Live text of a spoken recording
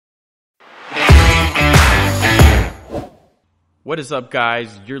What is up, guys?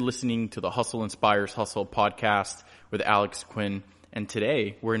 You're listening to the Hustle Inspires Hustle podcast with Alex Quin. And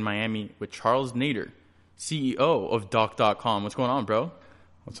today we're in Miami with Nader, CEO of Doc.com. What's going on, bro?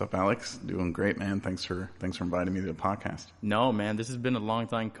 What's up, Alex? Doing great, man. Thanks for inviting me to the podcast. No, man, this has been a long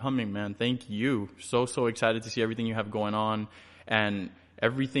time coming, man. Thank you. So excited to see everything you have going on and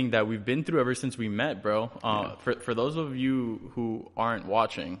everything that we've been through ever since we met, bro. For those of you who aren't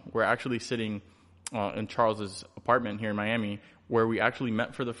watching, we're actually sitting in Charles's apartment here in Miami, where we actually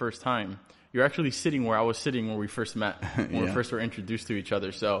met for the first time. You're actually sitting where I was sitting when we first met, when we first were introduced to each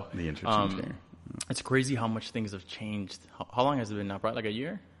other. So the introduction here. It's crazy how much things have changed. How long has it been now, Probably like a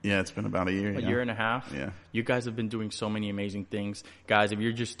year? Yeah, it's been about a year. A year and a half? Yeah. You guys have been doing so many amazing things. Guys, if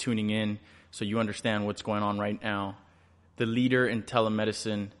you're just tuning in so you understand what's going on right now, the leader in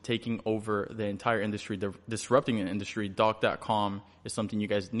telemedicine taking over the entire industry, disrupting the industry, Doc.com is something you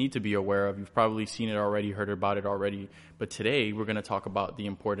guys need to be aware of. You've probably seen it already, heard about it already. But today we're going to talk about the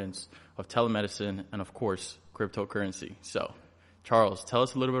importance of telemedicine and, of course, cryptocurrency. So, Charles, tell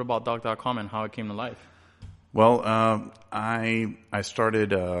us a little bit about Doc.com and how it came to life. Well, I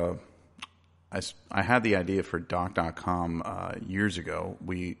started. I had the idea for Doc.com years ago.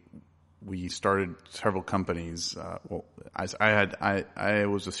 We started several companies. I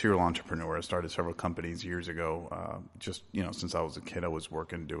was a serial entrepreneur. I started several companies years ago. Since I was a kid, I was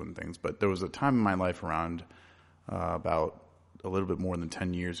working, doing things. But there was a time in my life around about a little bit more than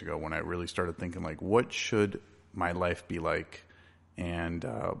 10 years ago when I really started thinking, like, what should my life be like? And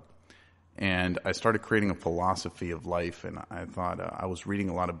I started creating a philosophy of life. And I thought I was reading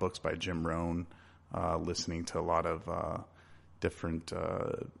a lot of books by Jim Rohn, listening to a lot of different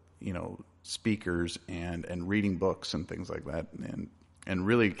speakers and reading books and things like that. And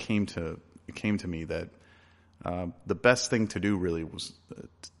really it came to me that the best thing to do really was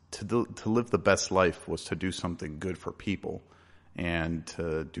to live the best life was to do something good for people, and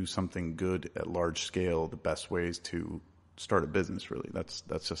to do something good at large scale. The best ways to start a business, really. That's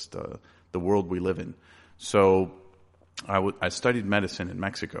just the world we live in. So I studied medicine in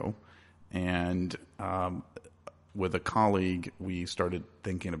Mexico, and with a colleague, we started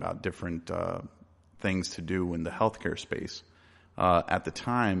thinking about different things to do in the healthcare space. At the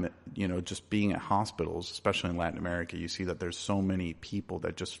time, just being at hospitals, especially in Latin America, you see that there's so many people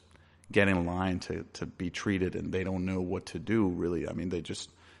that just get in line to be treated, and they don't know what to do, really. I mean, they're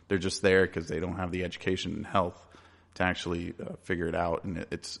just there because they don't have the education in health to actually figure it out. And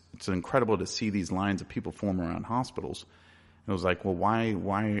it's incredible to see these lines of people form around hospitals. And it was like, well, why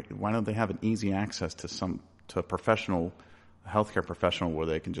don't they have an easy access to a professional, healthcare professional, where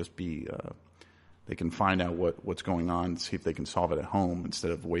they can just be, they can find out what's going on, see if they can solve it at home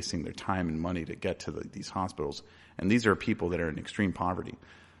instead of wasting their time and money to get to these hospitals. And these are people that are in extreme poverty.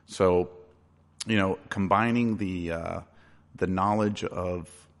 So, combining the knowledge of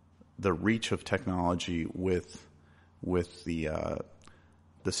the reach of technology with the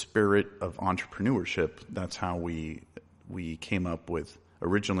spirit of entrepreneurship, that's how we came up with.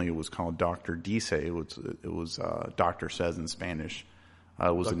 Originally, it was called Dr. Dice. It was Doctor Says in Spanish.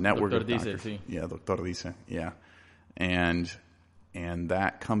 It was a network of doctors. Sí. Yeah, Doctor Dice. Yeah, and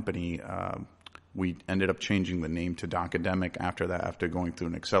that company, we ended up changing the name to Docademic after that, after going through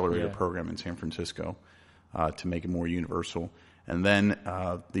an accelerator program in San Francisco to make it more universal. And then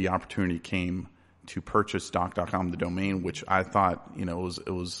the opportunity came to purchase Doc.com, the domain, which I thought, it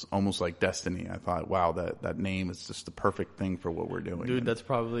was almost like destiny. I thought, wow, that name is just the perfect thing for what we're doing. Dude, that's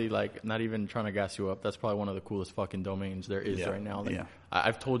probably, like, not even trying to gas you up, that's probably one of the coolest fucking domains there is right now. Like,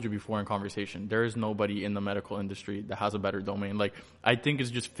 I've told you before in conversation, there is nobody in the medical industry that has a better domain. Like, I think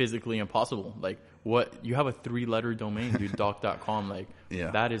it's just physically impossible. Like, you have a 3-letter domain, dude, Doc.com. Like,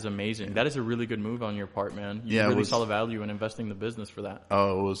 that is amazing. Yeah. That is a really good move on your part, man. You really saw the value in investing the business for that.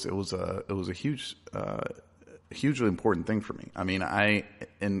 Oh, it was a huge, hugely important thing for me. I mean, I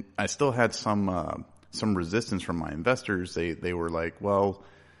still had some resistance from my investors. They were like, well,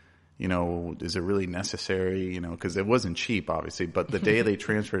 is it really necessary? Because it wasn't cheap, obviously. But the day they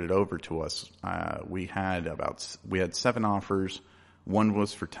transferred it over to us, we had 7 offers. One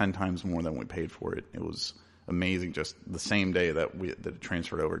was for 10 times more than we paid for it. It was amazing. Just the same day that it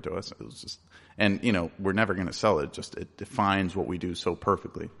transferred over to us, it was just, and we're never going to sell it. Just it defines what we do so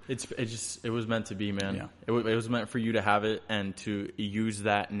perfectly. It was meant to be, man. Yeah. It was meant for you to have it and to use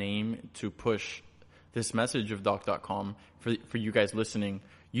that name to push this message of Doc.com for you guys listening.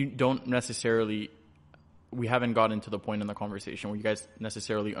 You don't necessarily. We haven't gotten to the point in the conversation where you guys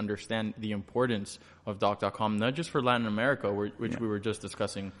necessarily understand the importance of Doc.com, not just for Latin America, which we were just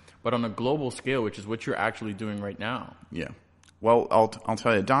discussing, but on a global scale, which is what you're actually doing right now. Yeah. Well, I'll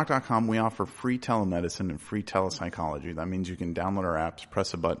tell you, Doc.com, we offer free telemedicine and free telepsychology. That means you can download our apps,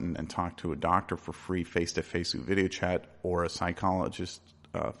 press a button, and talk to a doctor for free face-to-face through video chat, or a psychologist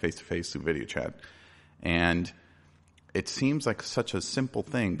face-to-face through video chat. And it seems like such a simple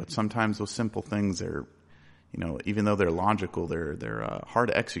thing, but sometimes those simple things are, even though they're logical, they're hard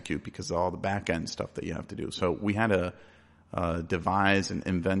to execute because of all the back-end stuff that you have to do. So we had to devise and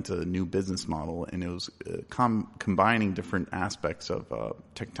invent a new business model, and it was combining different aspects of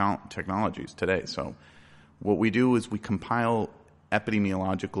technologies today. So what we do is we compile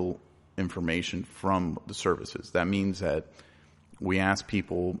epidemiological information from the services. That means that we ask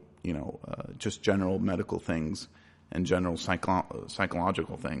people, just general medical things and general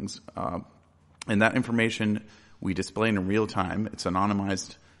psychological things. And that information we display in real time. It's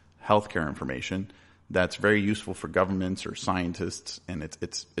anonymized healthcare information that's very useful for governments or scientists, and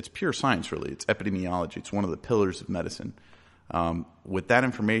it's pure science, really. It's epidemiology. It's one of the pillars of medicine. With that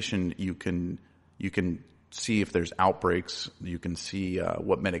information, you can see if there's outbreaks. You can see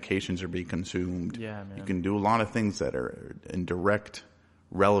what medications are being consumed. Yeah, man. You can do a lot of things that are in direct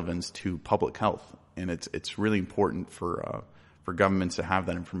relevance to public health, and it's really important for governments to have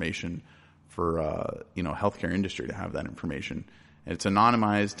that information, for healthcare industry to have that information. And it's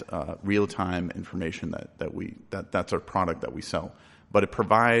anonymized, real-time information that's our product that we sell. But it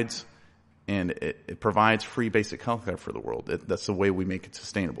provides free basic healthcare for the world. That's the way we make it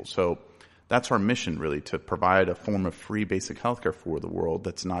sustainable. So that's our mission, really, to provide a form of free basic healthcare for the world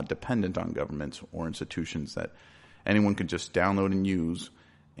that's not dependent on governments or institutions, that anyone can just download and use,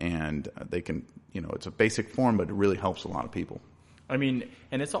 and they can, it's a basic form, but it really helps a lot of people. I mean,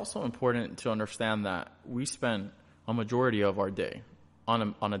 and it's also important to understand that we spend a majority of our day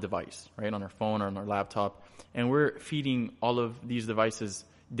on a device, right? On our phone or on our laptop. And we're feeding all of these devices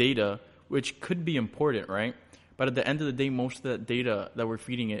data, which could be important, right? But at the end of the day, most of that data that we're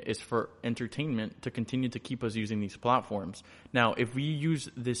feeding it is for entertainment, to continue to keep us using these platforms. Now, if we use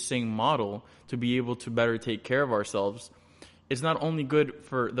this same model to be able to better take care of ourselves, it's not only good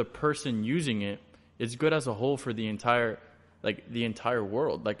for the person using it, it's good as a whole for the entire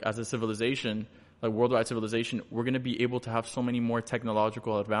world. Like, as a civilization, like worldwide civilization, we're going to be able to have so many more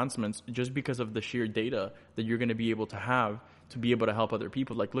technological advancements just because of the sheer data that you're going to be able to have to be able to help other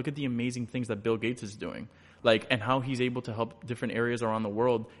people. Like, look at the amazing things that Bill Gates is doing, and how he's able to help different areas around the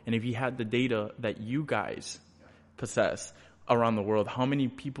world. And if he had the data that you guys possess around the world, how many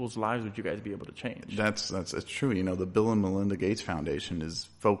people's lives would you guys be able to change? That's true. The Bill and Melinda Gates Foundation is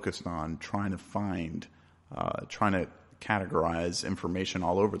focused on trying to categorize information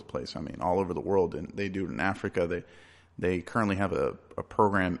all over the place. I mean, all over the world, and they do it in Africa. They currently have a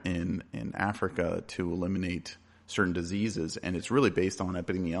program in Africa to eliminate certain diseases, and it's really based on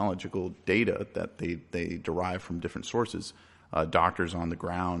epidemiological data that they derive from different sources, doctors on the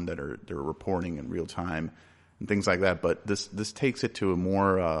ground they're reporting in real time and things like that. But this takes it to a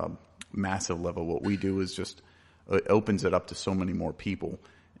more massive level. What we do is just it opens it up to so many more people.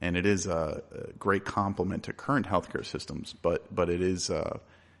 And it is a great complement to current healthcare systems, but it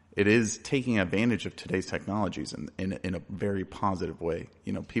is taking advantage of today's technologies in a very positive way.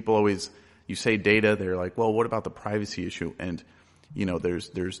 People always, you say data, they're like, well, what about the privacy issue? And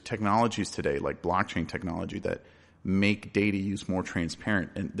there's technologies today like blockchain technology that make data use more transparent,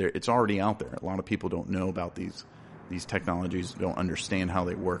 and it's already out there. A lot of people don't know about these technologies, don't understand how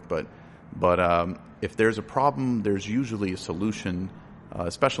they work, but if there's a problem, there's usually a solution.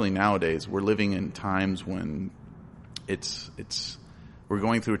 Especially nowadays, we're living in times when we're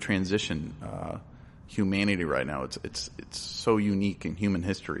going through a transition. Humanity right now, it's so unique in human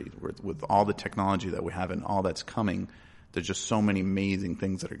history with all the technology that we have and all that's coming. There's just so many amazing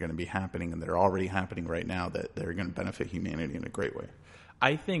things that are going to be happening, and they're already happening right now, that they're going to benefit humanity in a great way.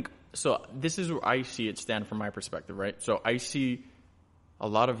 I think so. This is where I see it stand from my perspective, right? So I see a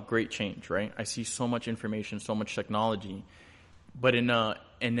lot of great change, right? I see so much information, so much technology. But in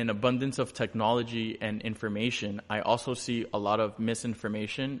an abundance of technology and information, I also see a lot of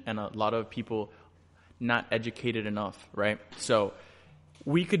misinformation and a lot of people not educated enough, right? So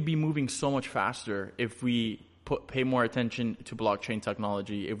we could be moving so much faster if we pay more attention to blockchain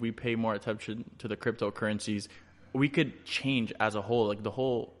technology, if we pay more attention to the cryptocurrencies. We could change as a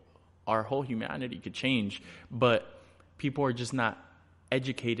whole, our whole humanity could change, but people are just not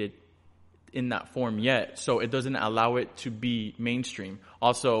educated in that form yet, so it doesn't allow it to be mainstream.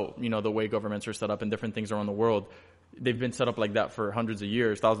 Also, the way governments are set up and different things around the world, they've been set up like that for hundreds of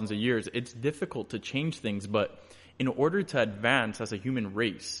years, thousands of years. It's difficult to change things, but in order to advance as a human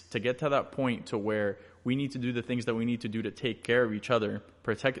race, to get to that point to where we need to do the things that we need to do to take care of each other,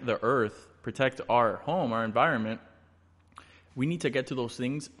 protect the earth, protect our home, our environment, We need to get to those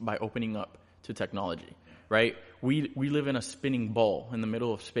things by opening up to technology, right? We live in a spinning ball in the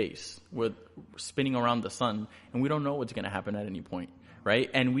middle of space with spinning around the sun, and we don't know what's going to happen at any point, right?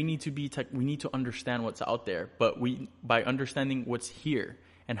 And we need to we need to understand what's out there, but by understanding what's here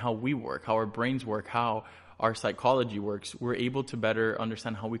and how we work, how our brains work, how our psychology works, we're able to better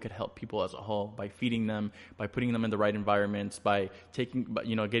understand how we could help people as a whole by feeding them, by putting them in the right environments, by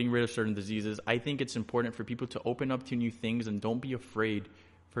getting rid of certain diseases. I think it's important for people to open up to new things and don't be afraid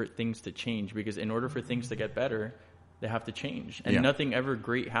for things to change, because in order for things to get better, they have to change. And nothing ever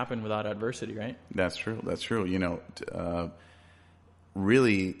great happened without adversity, right? That's true. That's true.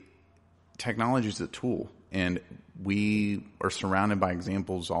 Really, technology is a tool, and we are surrounded by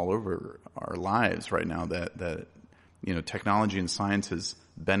examples all over our lives right now that technology and science has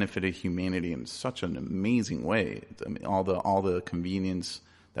benefited humanity in such an amazing way. I mean, all the convenience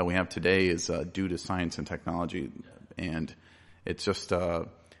that we have today is due to science and technology, and it's just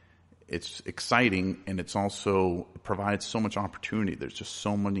it's exciting, and it's also provides so much opportunity. There's just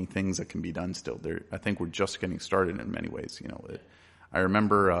so many things that can be done still. I think we're just getting started in many ways. I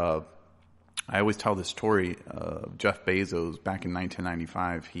remember. I always tell this story of Jeff Bezos back in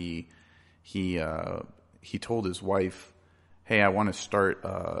 1995. He told his wife, "Hey, I want to start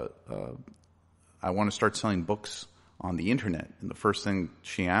selling books on the internet." And the first thing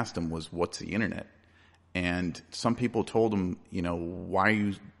she asked him was, "What's the internet?" And some people told him,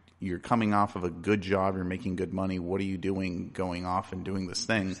 "Why you're coming off of a good job, you're making good money. What are you doing going off and doing this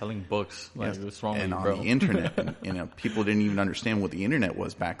thing?" Selling books. Like, yes. What's wrong and with you, bro? On the internet. And, people didn't even understand what the internet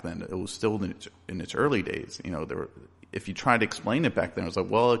was back then. It was still in its early days. If you tried to explain it back then, it was like,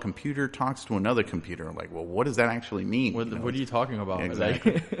 well, a computer talks to another computer. I'm like, well, what does that actually mean? What are you talking about?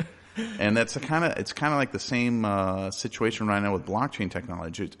 Exactly. And it's kind of like the same situation right now with blockchain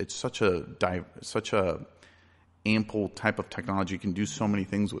technology. It's such a ample type of technology. You can do so many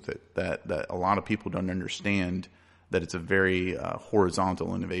things with it that a lot of people don't understand that it's a very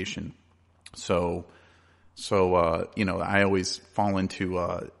horizontal innovation. So I always fall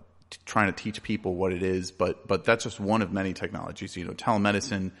into trying to teach people what it is, but that's just one of many technologies.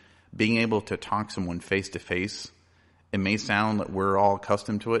 Telemedicine, being able to talk to someone face to face. It may sound like we're all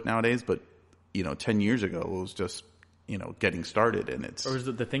accustomed to it nowadays, but 10 years ago it was just getting started, and it's... Or is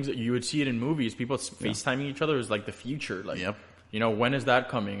it the things that you would see it in movies, people FaceTiming each other is like the future. Like, yep. When is that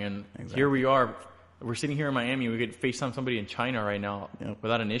coming? And Here we are. We're sitting here in Miami. We could FaceTime somebody in China right now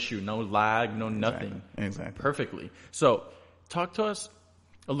without an issue. No lag, no nothing. Exactly. Perfectly. So talk to us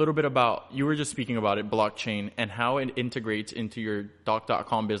a little bit about, you were just speaking about it, blockchain, and how it integrates into your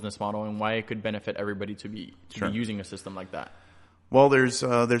doc.com business model and why it could benefit everybody to be using a system like that. Well, there's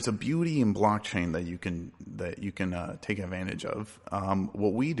a beauty in blockchain that you can take advantage of.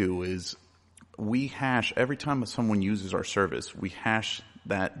 What we do is we hash every time someone uses our service. We hash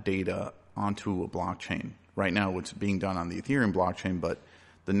that data onto a blockchain. Right now, it's being done on the Ethereum blockchain, but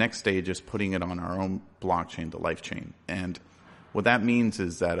the next stage is putting it on our own blockchain, the Life Chain. And what that means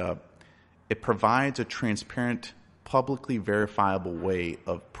is that it provides a transparent, publicly verifiable way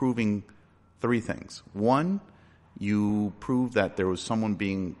of proving three things. One, you prove that there was someone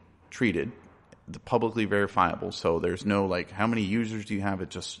being treated, the publicly verifiable. So there's no how many users do you have?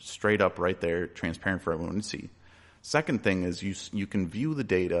 It's just straight up right there, transparent for everyone to see. Second thing is you can view the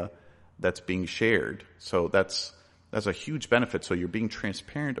data that's being shared. So that's a huge benefit. So you're being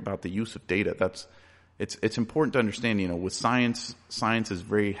transparent about the use of data. It's important to understand, with science is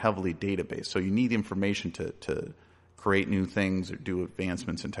very heavily data-based. So you need information to create new things or do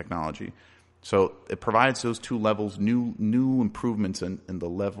advancements in technology. So it provides those two levels, new improvements in the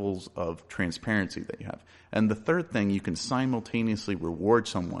levels of transparency that you have. And the third thing, you can simultaneously reward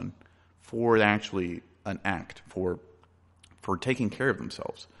someone for actually an act, for taking care of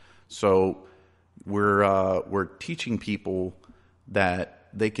themselves. So we're teaching people that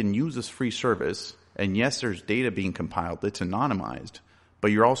they can use this free service, and yes, there's data being compiled, it's anonymized, but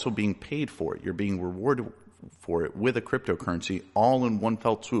you're also being paid for it. You're being rewarded for it with a cryptocurrency all in one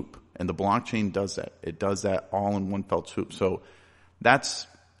fell swoop. And the blockchain does that. It does that all in one fell swoop. So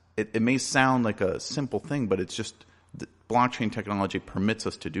it may sound like a simple thing, but it's just the blockchain technology permits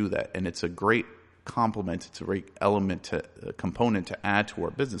us to do that. And it's a great complement. It's a great component to add to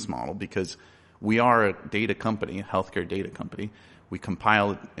our business model, because we are a data company, a healthcare data company. We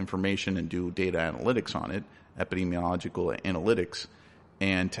compile information and do data analytics on it, epidemiological analytics.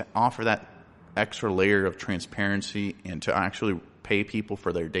 And to offer that extra layer of transparency and to actually pay people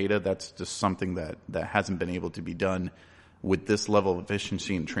for their data, that's just something that hasn't been able to be done with this level of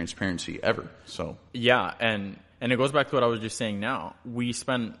efficiency and transparency ever. So and it goes back to what I was just saying now. We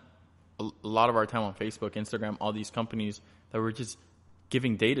spend a lot of our time on Facebook, Instagram, all these companies that we're just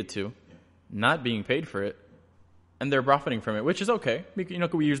giving data to, not being paid for it, and they're profiting from it, which is okay.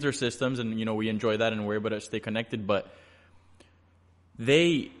 We use their systems, and we enjoy that, and we're able to stay connected. But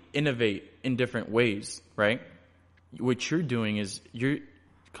they innovate in different ways, right? What you're doing is you're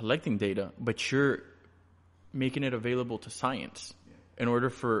collecting data, but you're making it available to science in order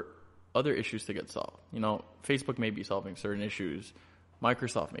for other issues to get solved. Facebook may be solving certain issues,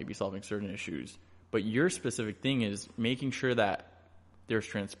 Microsoft may be solving certain issues, but your specific thing is making sure that there's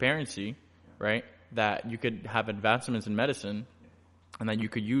transparency, right? That you could have advancements in medicine, and that you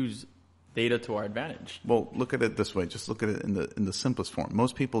could use data to our advantage. Well, look at it this way. Just look at it in the simplest form.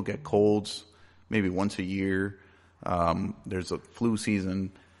 Most people get colds maybe once a year. There's a flu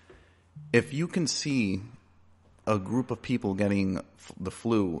season. If you can see a group of people getting the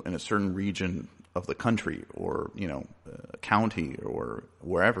flu in a certain region of the country, or a county or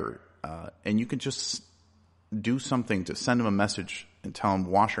wherever, and you can just do something to send them a message and tell them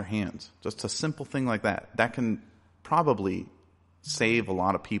wash your hands, just a simple thing like that can probably save a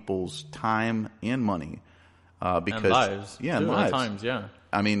lot of people's time and money, because and lives, and lives. Times, yeah.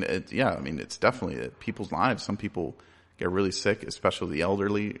 It's definitely people's lives. Some people get really sick, especially the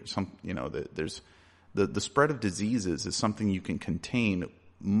elderly. There's the spread of diseases is something you can contain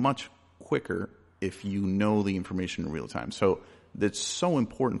much quicker if you know the information in real time. So that's so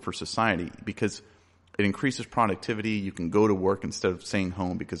important for society, because it increases productivity. You can go to work instead of staying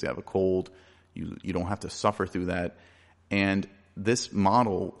home because you have a cold. You don't have to suffer through that. And this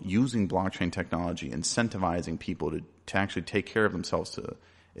model, using blockchain technology, incentivizing people to actually take care of themselves,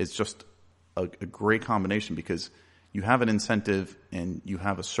 is just a great combination, because you have an incentive and you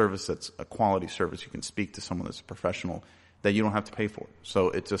have a service that's a quality service. You can speak to someone that's a professional that you don't have to pay for. So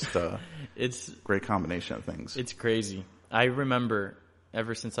it's just it's a great combination of things. It's crazy. I remember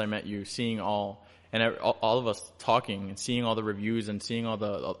ever since I met you, seeing all of us talking and seeing all the reviews and seeing all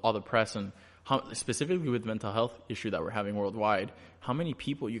the press, and specifically with the mental health issue that we're having worldwide, how many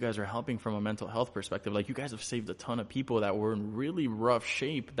people you guys are helping from a mental health perspective. Like, you guys have saved a ton of people that were in really rough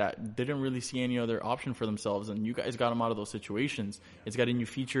shape, that didn't really see any other option for themselves, and you guys got them out of those situations. It's gotten you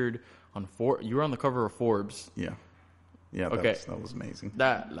featured on you were on the cover of Forbes. Yeah, okay. That was amazing.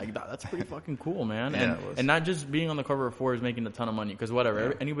 That's pretty fucking cool, man. Yeah, and not just being on the cover of Forbes making a ton of money, because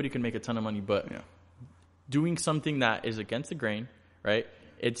whatever, anybody can make a ton of money, but doing something that is against the grain, right?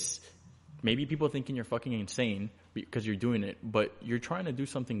 It's maybe people thinking you're fucking insane because you're doing it, but you're trying to do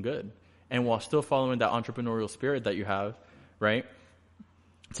something good, and while still following that entrepreneurial spirit that you have, right?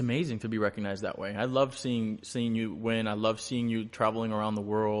 It's amazing to be recognized that way. I love seeing you win. I love seeing you traveling around the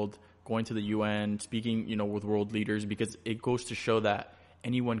world, going to the UN, speaking, with world leaders, because it goes to show that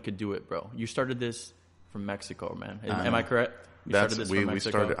anyone could do it, bro. You started this from Mexico, man. Am I correct?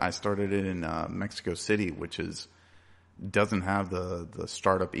 I started it in Mexico City, which doesn't have the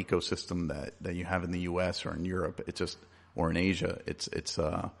startup ecosystem that you have in the US or in Europe. Or in Asia. It's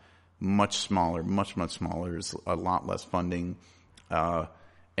much smaller, much smaller. There's a lot less funding,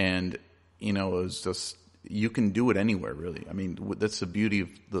 and it was just, you can do it anywhere, really. I mean, that's the beauty of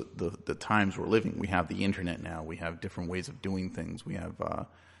the times we're living. We have the internet now. We have different ways of doing things. We have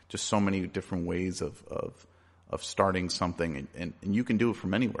just so many different ways of starting something, and you can do it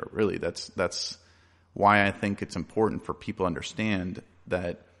from anywhere, really. That's why I think it's important for people to understand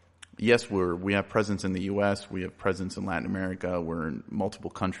that, yes, we have presence in the U.S., we have presence in Latin America, we're in multiple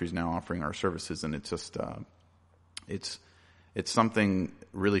countries now offering our services, and it's just it's something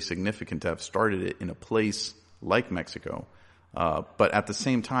really significant to have started it in a place like Mexico. But at the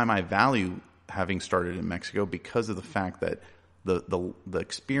same time, I value having started in Mexico because of the fact that the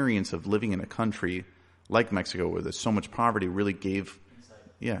experience of living in a country like Mexico, where there's so much poverty, really gave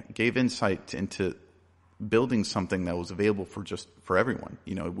insight into building something that was available for everyone.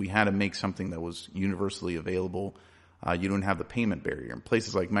 We had to make something that was universally available. You don't have the payment barrier. In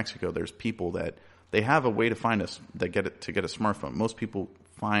places like Mexico, there's people that they have a way to find us to get a smartphone. Most people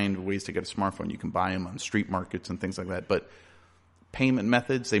find ways to get a smartphone. You can buy them on street markets and things like that. But payment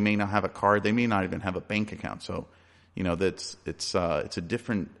methods, they may not have a card. They may not even have a bank account. So, it's a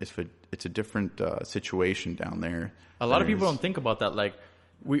different situation down there. A lot of people don't think about that. Like,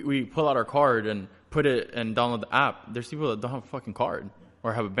 we pull out our card and put it and download the app. There's people that don't have a fucking card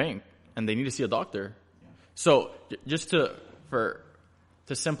or have a bank, and they need to see a doctor. So just to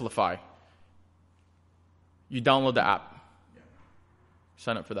simplify, you download the app,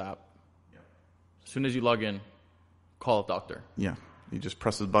 sign up for the app. As soon as you log in, call a doctor. Yeah. You just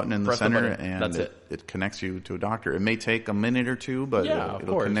press the button in the center, and it connects you to a doctor. It may take a minute or two, but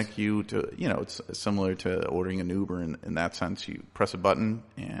it'll connect you to, it's similar to ordering an Uber in that sense. You press a button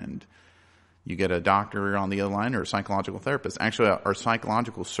and you get a doctor on the other line or a psychological therapist. Actually, our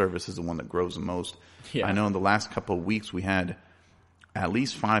psychological service is the one that grows the most. Yeah. I know in the last couple of weeks we had at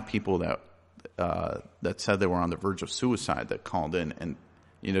least 5 people that said they were on the verge of suicide that called in, and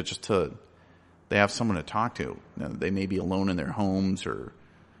they have someone to talk to. They may be alone in their homes or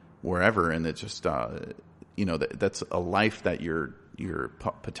wherever, and it's just that's a life that you're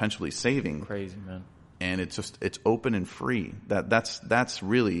potentially saving. Crazy, man. And it's open and free. That's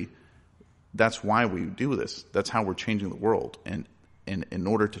why we do this. That's how we're changing the world. And in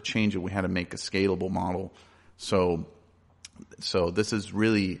order to change it, we had to make a scalable model. So this is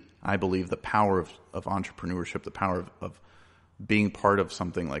really, I believe, the power of entrepreneurship, the power of being part of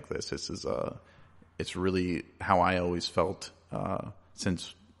something like this. It's really how I always felt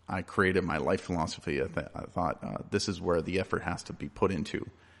since I created my life philosophy. I thought this is where the effort has to be put into.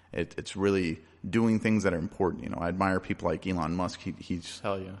 It's really doing things that are important. I admire people like Elon Musk. He's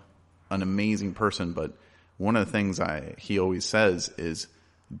hell yeah, an amazing person, but one of the things he always says is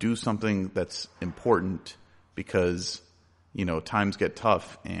do something that's important, because times get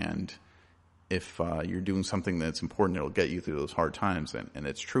tough, and if you're doing something that's important, it'll get you through those hard times. And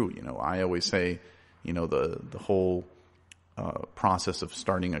it's true. I always say, the whole process of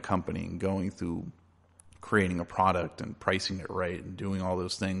starting a company and going through creating a product and pricing it right and doing all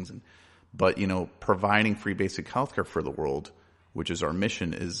those things, but providing free basic healthcare for the world, which is our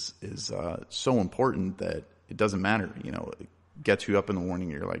mission, is so important that it doesn't matter. It gets you up in the morning.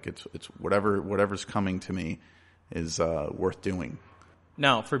 You're like, it's whatever's coming to me is worth doing.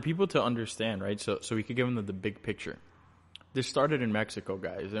 Now, for people to understand, right? So we could give them the big picture. This started in Mexico,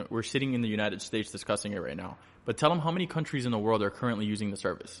 guys. We're sitting in the United States discussing it right now. But tell them how many countries in the world are currently using the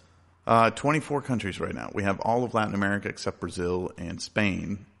service. 24 countries right now. We have all of Latin America except Brazil and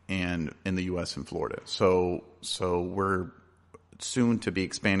Spain, and in the U.S. and Florida. So we're soon to be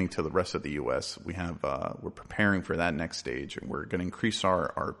expanding to the rest of the U.S. We're preparing for that next stage, and we're going to increase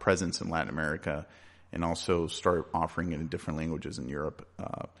our presence in Latin America and also start offering it in different languages in Europe.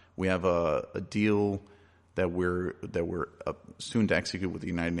 We have a deal that we're soon to execute with the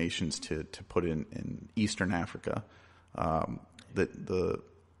United Nations to put in Eastern Africa. The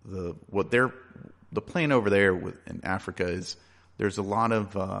plan over there in Africa is there's a lot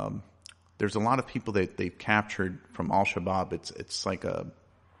of people that they've captured from Al-Shabaab. It's like a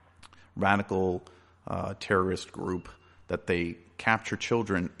radical terrorist group that they capture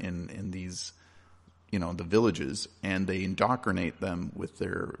children in these the villages, and they indoctrinate them with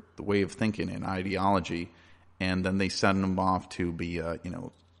the way of thinking and ideology, and then they send them off to be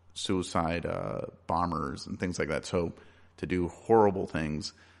suicide bombers and things like that. So to do horrible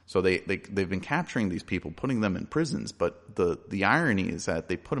things. So they've been capturing these people, putting them in prisons. But the irony is that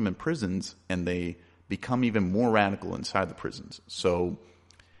they put them in prisons and they become even more radical inside the prisons. So,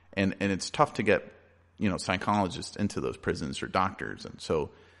 and it's tough to get, psychologists into those prisons or doctors. And so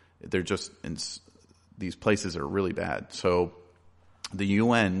they're just, these places are really bad. So the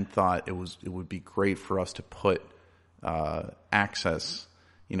UN thought it would be great for us to put access,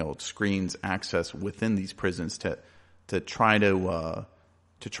 screens access within these prisons to try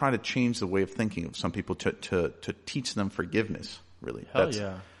to change the way of thinking of some people, to teach them forgiveness. Really,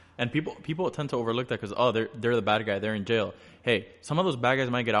 yeah. And people tend to overlook that because they're the bad guy, they're in jail. Hey, some of those bad guys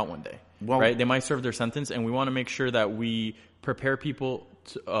might get out one day, right? They might serve their sentence, and we want to make sure that we prepare people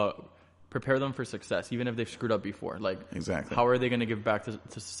to prepare them for success, even if they've screwed up before. Like, exactly, how are they going to give back to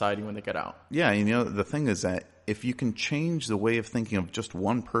society when they get out? Yeah, the thing is that if you can change the way of thinking of just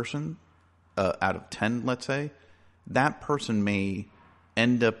one person out of 10, let's say, that person may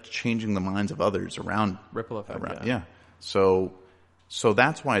end up changing the minds of others around. Ripple effect. Yeah. So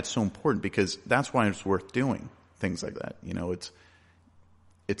that's why it's so important, because that's why it's worth doing things like that.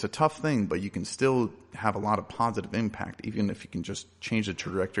 It's a tough thing, but you can still have a lot of positive impact, even if you can just change the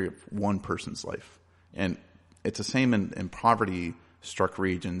trajectory of one person's life. And it's the same in poverty-struck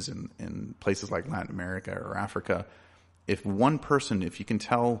regions in places like Latin America or Africa. If you can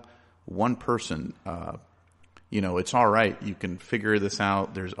tell one person, it's all right, you can figure this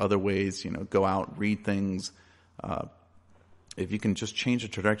out, there's other ways, go out, read things. If you can just change the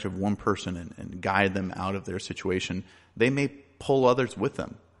trajectory of one person and guide them out of their situation, they may pull others with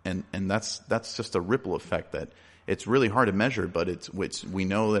them. And that's just a ripple effect that it's really hard to measure, but we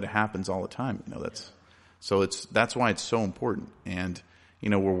know that it happens all the time. That's why it's so important. And,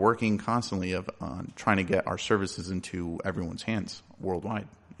 we're working constantly on trying to get our services into everyone's hands worldwide.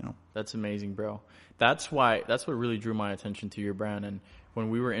 That's amazing, bro. That's what really drew my attention to your brand. And when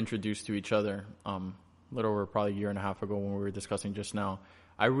we were introduced to each other, a little over probably a year and a half ago when we were discussing just now,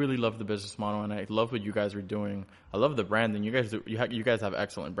 I really love the business model, and I love what you guys are doing. I love the branding. You guys have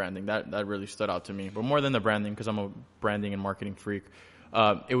excellent branding. That really stood out to me. But more than the branding, because I'm a branding and marketing freak,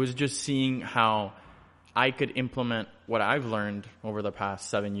 it was just seeing how I could implement what I've learned over the past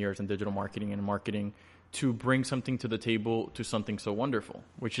 7 years in digital marketing and marketing to bring something to the table to something so wonderful,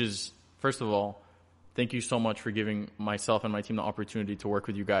 which is, first of all, thank you so much for giving myself and my team the opportunity to work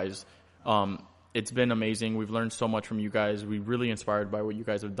with you guys. It's been amazing. We've learned so much from you guys. We're really inspired by what you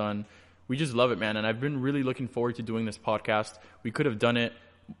guys have done. We just love it, man. And I've been really looking forward to doing this podcast. We could have done it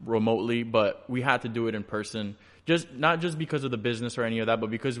remotely, but we had to do it in person. Not just because of the business or any of that, but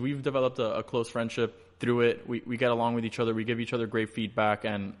because we've developed a close friendship through it. We get along with each other. We give each other great feedback,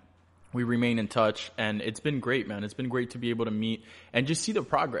 and we remain in touch. And it's been great, man. It's been great to be able to meet and just see the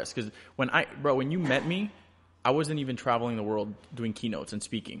progress. Because when you met me, I wasn't even traveling the world doing keynotes and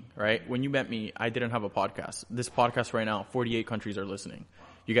speaking, right? When you met me, I didn't have a podcast. This podcast right now, 48 countries are listening.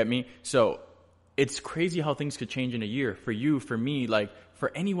 You get me? So it's crazy how things could change in a year. For you, for me, like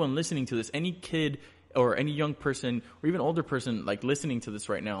for anyone listening to this, any kid or any young person or even older person like listening to this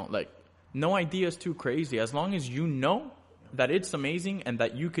right now, like no idea is too crazy. As long as you know that it's amazing and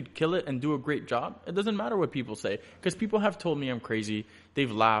that you could kill it and do a great job, it doesn't matter what people say. Because people have told me I'm crazy.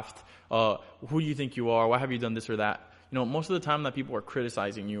 They've laughed. Who do you think you are? Why have you done this or that? You know, most of the time that people are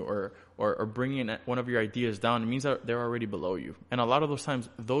criticizing you or bringing one of your ideas down, it means that they're already below you. And a lot of those times,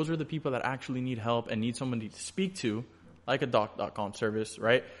 those are the people that actually need help and need somebody to speak to, like a doc.com service,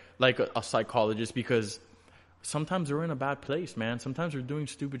 right? Like a psychologist, because sometimes we're in a bad place, man. Sometimes we're doing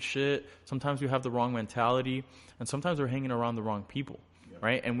stupid shit. Sometimes we have the wrong mentality. And sometimes we're hanging around the wrong people,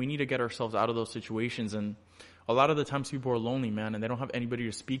 right? And we need to get ourselves out of those situations. And a lot of the times people are lonely, man, and they don't have anybody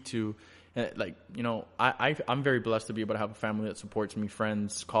to speak to. Like, you know, I'm very blessed to be able to have a family that supports me,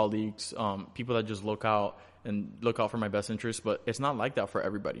 friends, colleagues, people that just look out for my best interests. But it's not like that for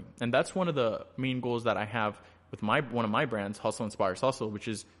everybody. And that's one of the main goals that I have with one of my brands, Hustle Inspires Hustle, which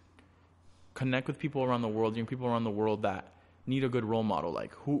is connect with people around the world, young people around the world that need a good role model.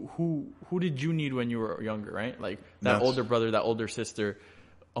 Like who did you need when you were younger, right? Like that older brother, that older sister,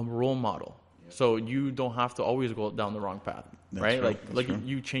 a role model. So you don't have to always go down the wrong path, right? Like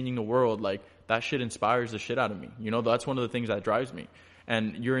you changing the world, like that shit inspires the shit out of me. You know, that's one of the things that drives me.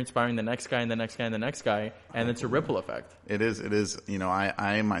 And you're inspiring the next guy and the next guy and the next guy, and it's a ripple effect. It is. You know,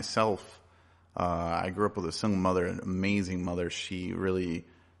 I myself, I grew up with a single mother, an amazing mother. She really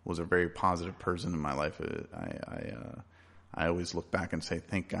was a very positive person in my life. I always look back and say,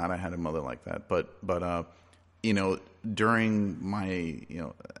 thank God I had a mother like that. But you know, during my,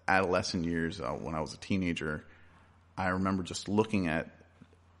 adolescent years, when I was a teenager, I remember just looking at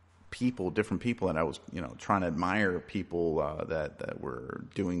different people that I was, trying to admire people, that were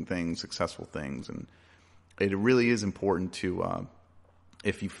doing things, successful things. And it really is important to,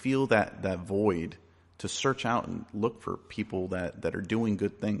 if you feel that void, to search out and look for people that are doing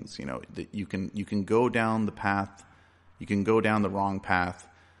good things. That you can go down the path, you can go down the wrong path,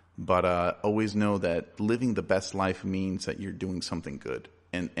 but always know that living the best life means that you're doing something good.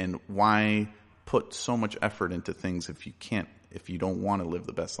 And why put so much effort into things if you don't want to live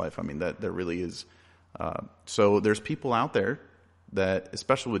the best life? I mean, that there really is. So there's people out there that,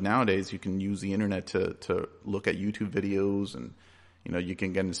 especially with nowadays, you can use the internet to look at YouTube videos, and you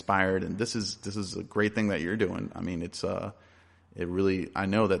can get inspired. And this is a great thing that you're doing. I mean, I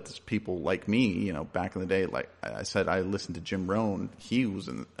know that there's people like me, back in the day, like I said, I listened to Jim Rohn. He was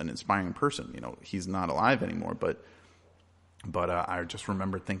an inspiring person. He's not alive anymore, but I just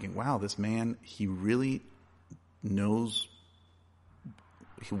remember thinking, wow, this man, he really knows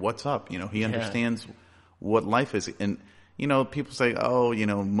what's up. He understands what life is. And, people say,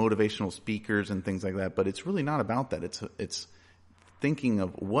 motivational speakers and things like that, but it's really not about that. It's thinking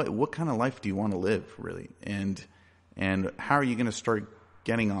of what kind of life do you want to live, really? And how are you going to start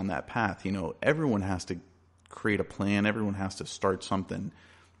getting on that path? Everyone has to create a plan. Everyone has to start something.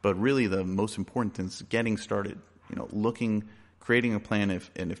 But really the most important thing is getting started, creating a plan.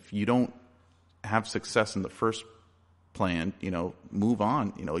 If you don't have success in the first plan, move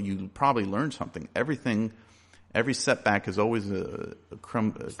on. You probably learn something. Every setback is always a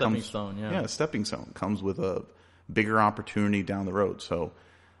stepping stone. Yeah, a stepping stone comes with a bigger opportunity down the road.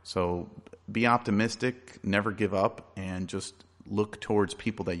 So be optimistic, never give up, and just look towards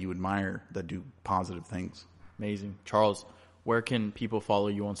people that you admire that do positive things. Amazing. Charles, where can people follow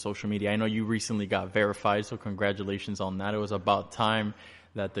you on social media? I know you recently got verified, so congratulations on that. It was about time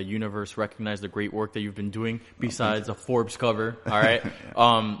that the universe recognized the great work that you've been doing besides a Forbes cover. All right.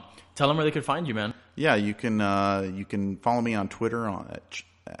 Tell them where they can find you, man. Yeah, you can follow me on Twitter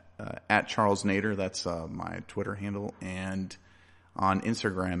at Charles Nader. That's my Twitter handle. And On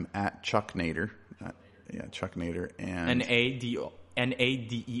Instagram at Chuck Nader. Chuck Nader. And Nader.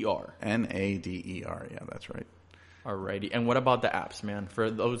 Nader. Yeah, that's right. Alrighty. And what about the apps, man? For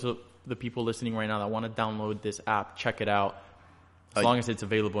those of the people listening right now that want to download this app, check it out. As long as it's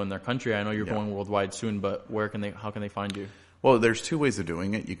available in their country. I know you're going worldwide soon, but how can they find you? Well, there's two ways of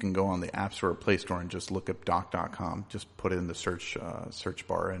doing it. You can go on the App Store or Play Store and just look up doc.com. Just put it in the search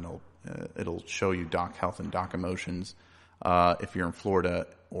bar, and it'll show you Doc Health and Doc Emotions if you're in Florida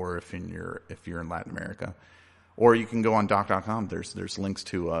or if you're in Latin America. Or you can go on doc.com. There's links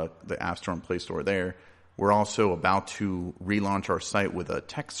to the App Store and Play Store there. We're also about to relaunch our site with a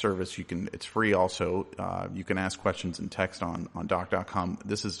text service. It's free also. You can ask questions in text on doc.com.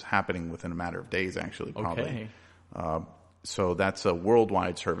 This is happening within a matter of days, actually, probably. Okay. So that's a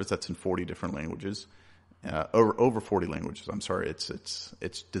worldwide service that's in 40 different languages, over 40 languages. I'm sorry.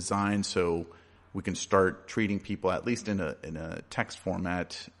 It's designed so we can start treating people at least in a text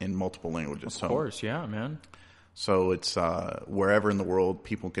format in multiple languages. Of course, yeah, man. So it's wherever in the world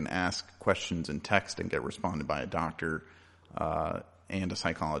people can ask questions in text and get responded by a doctor and a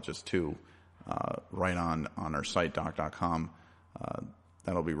psychologist too, right on our site doc.com.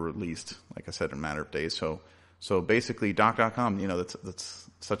 That'll be released, like I said, in a matter of days. So basically, doc.com, that's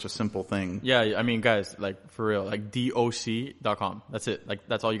such a simple thing. Yeah, I mean, guys, like, for real, like, doc.com. That's it. Like,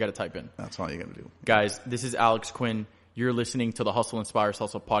 that's all you got to type in. That's all you got to do. Guys, this is Alex Quin. You're listening to the Hustle Inspires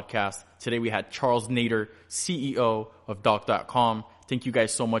Hustle podcast. Today we had Charles Nader, CEO of doc.com. Thank you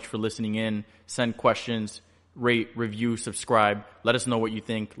guys so much for listening in. Send questions, rate, review, subscribe. Let us know what you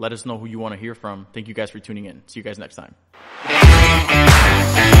think. Let us know who you want to hear from. Thank you guys for tuning in. See you guys next time.